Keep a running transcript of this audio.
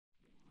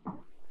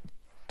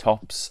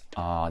tops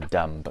are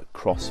dumb, but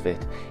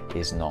CrossFit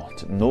is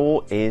not,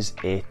 nor is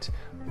it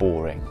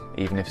boring.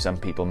 Even if some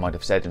people might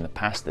have said in the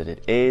past that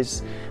it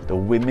is, the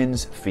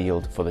women's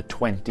field for the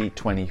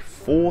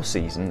 2024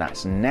 season,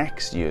 that's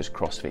next year's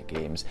CrossFit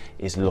Games,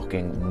 is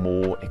looking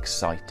more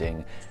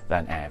exciting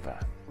than ever.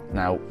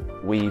 Now,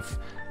 we've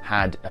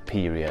had a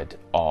period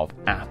of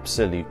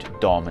absolute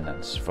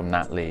dominance from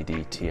that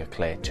lady,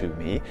 Tia-Clair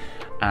Toomey,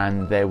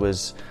 and there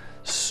was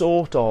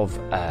sort of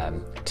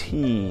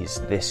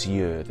teased this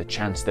year the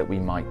chance that we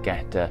might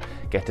get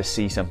to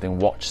see something,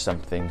 watch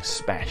something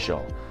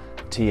special.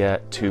 Tia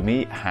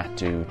Toomey had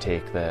to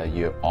take the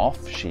year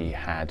off. She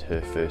had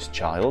her first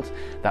child.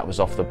 That was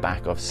off the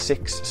back of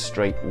 6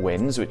 straight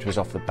wins, which was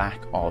off the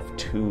back of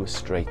 2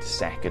 straight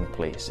second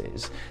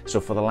places.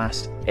 So for the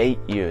last 8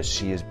 years,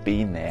 she has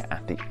been there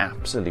at the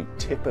absolute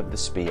tip of the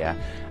spear,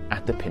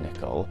 at the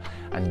pinnacle.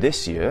 And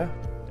this year,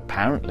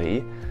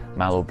 apparently,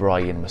 Mal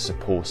O'Brien was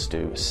supposed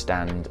to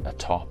stand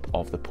atop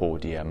of the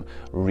podium,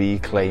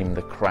 reclaim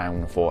the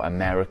crown for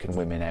American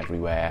women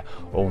everywhere,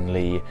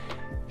 only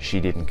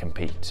she didn't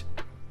compete.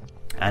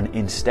 And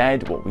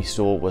instead what we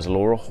saw was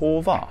Laura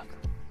Horvath,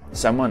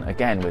 someone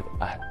again with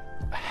a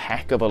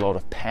heck of a lot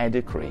of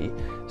pedigree,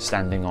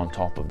 standing on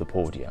top of the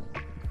podium.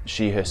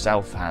 She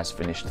herself has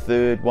finished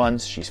third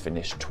once, she's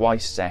finished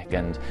twice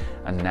second,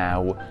 and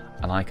now,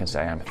 and I can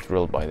say I'm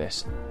thrilled by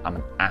this, I'm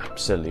an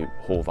absolute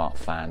Horvath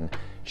fan.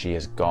 She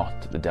has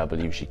got the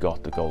W, she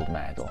got the gold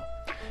medal.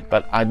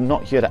 But I'm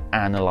not here to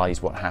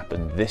analyse what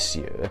happened this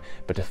year,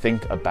 but to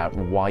think about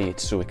why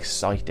it's so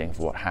exciting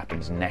for what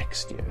happens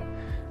next year.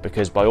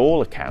 Because by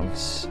all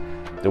accounts,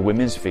 the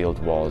women's field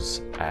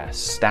was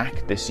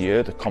stacked this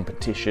year, the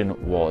competition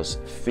was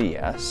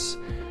fierce,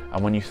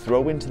 and when you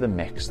throw into the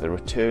mix the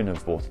return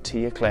of both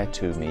Tia-Clair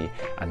Toomey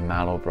and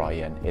Mal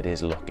O'Brien, it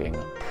is looking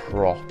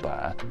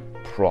proper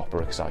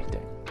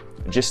exciting.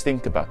 Just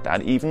think about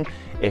that. Even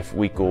if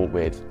we go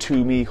with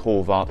Toomey,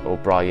 Horvath,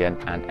 O'Brien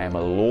and Emma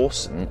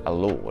Lawson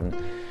alone,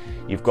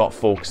 you've got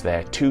folks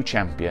there, 2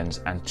 champions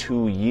and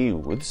 2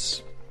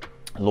 youths.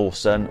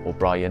 Lawson,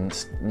 O'Brien,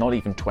 not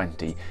even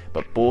 20,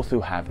 but both who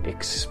have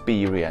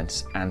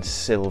experience and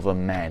silver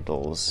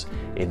medals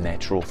in their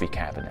trophy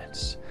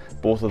cabinets.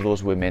 Both of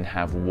those women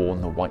have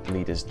worn the white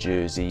leaders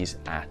jerseys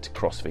at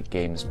CrossFit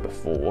Games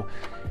before.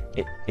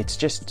 It's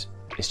just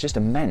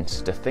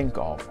immense to think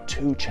of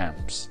 2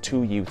 champs,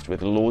 2 youths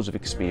with loads of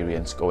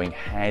experience going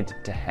head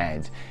to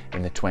head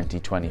in the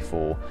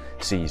 2024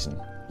 season.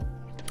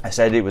 I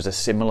said it was a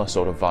similar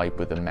sort of vibe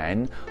with the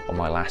men on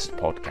my last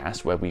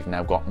podcast, where we've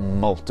now got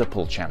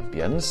multiple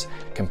champions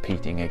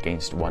competing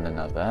against one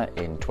another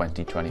in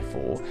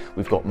 2024.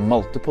 We've got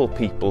multiple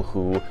people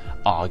who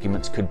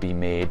arguments could be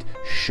made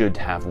should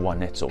have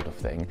won it, sort of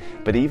thing.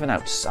 But even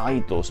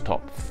outside those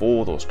top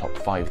 4, those top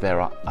 5,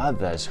 there are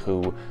others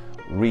who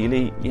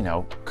really,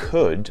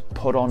 could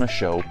put on a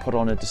show, put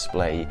on a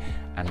display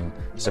and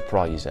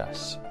surprise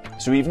us.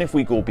 So even if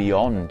we go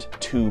beyond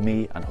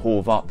Toomey and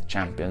Horvath, the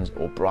champions,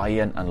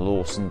 O'Brien and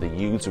Lawson, the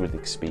youths with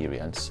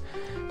experience,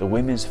 the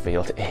women's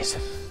field is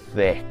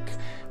thick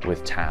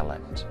with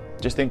talent.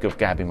 Just think of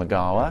Gabby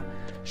McGower.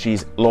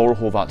 She's Laura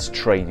Horvath's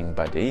training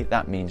buddy.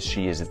 That means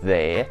she is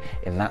there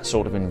in that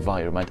sort of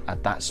environment,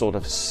 at that sort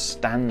of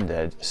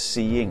standard,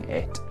 seeing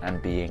it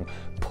and being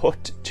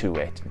put to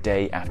it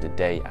day after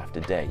day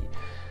after day.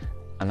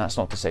 And that's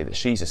not to say that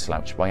she's a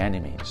slouch by any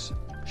means.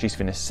 She's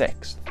finished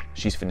 6th,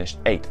 she's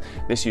finished 8th.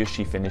 This year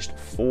she finished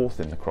 4th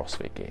in the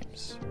CrossFit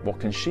Games. What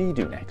can she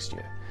do next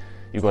year?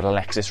 You've got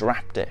Alexis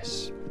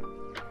Raptis.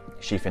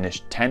 She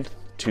finished 10th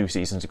 2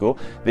 seasons ago.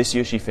 This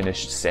year she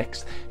finished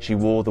 6th. She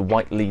wore the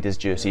white leaders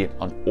jersey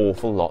an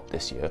awful lot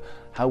this year.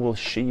 How will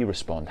she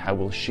respond? How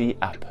will she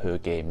up her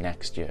game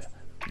next year?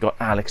 You've got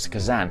Alex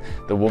Kazan,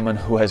 the woman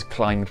who has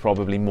climbed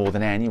probably more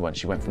than anyone.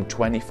 She went from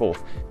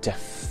 24th to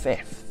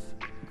 5th.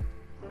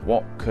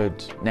 What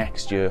could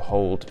next year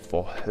hold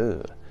for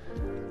her?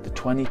 The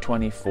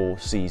 2024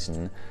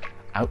 season,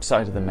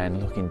 outside of the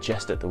men, looking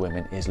just at the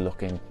women, is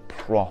looking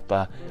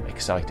proper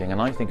exciting. And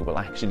I think it will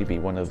actually be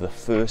one of the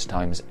first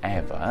times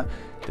ever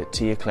that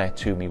Tia-Clair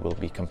Toomey will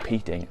be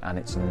competing, and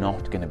it's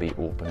not going to be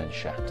open and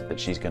shut, that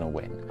she's going to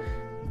win.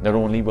 Not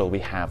only will we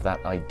have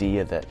that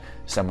idea that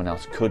someone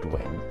else could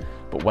win,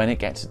 but when it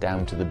gets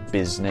down to the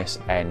business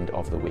end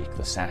of the week,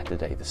 the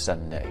Saturday, the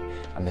Sunday,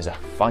 and there's a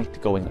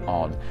fight going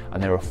on,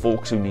 and there are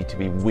folks who need to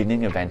be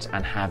winning events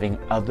and having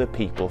other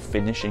people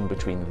finishing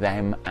between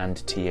them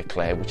and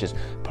Tia-Clair, which has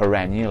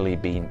perennially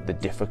been the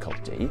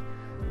difficulty,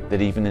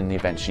 that even in the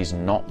event she's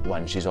not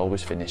won, she's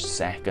always finished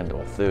 2nd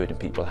or 3rd, and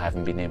people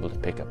haven't been able to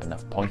pick up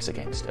enough points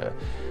against her.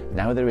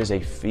 Now there is a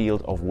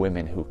field of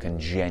women who can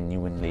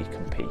genuinely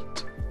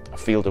compete. A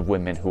field of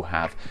women who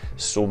have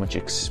so much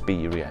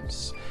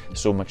experience,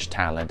 so much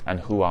talent, and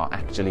who are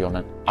actually on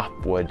an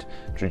upward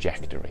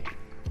trajectory.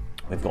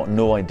 We've got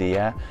no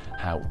idea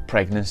how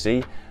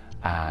pregnancy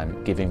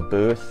and giving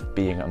birth,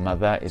 being a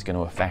mother, is going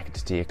to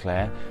affect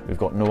Tia-Clair. We've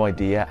got no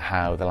idea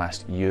how the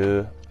last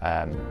year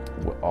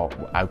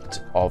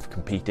out of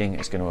competing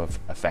is going to have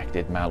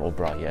affected Mal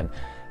O'Brien.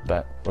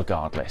 But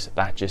regardless,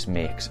 that just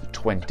makes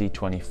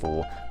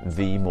 2024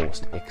 the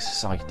most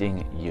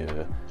exciting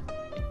year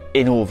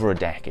in over a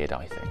decade,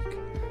 I think,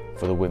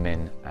 for the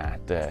women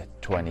at the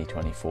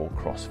 2024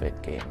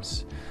 CrossFit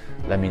Games.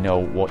 Let me know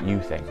what you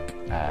think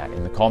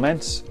in the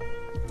comments.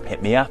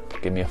 Hit me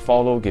up, give me a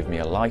follow, give me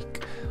a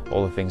like,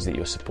 all the things that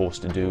you're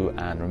supposed to do.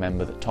 And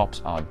remember that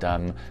tops are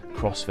dumb,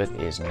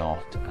 CrossFit is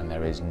not, and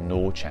there is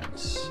no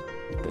chance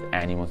that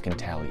anyone can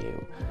tell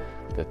you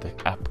that the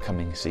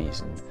upcoming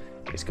season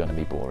is going to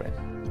be boring.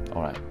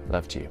 All right,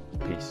 love to you.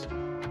 Peace.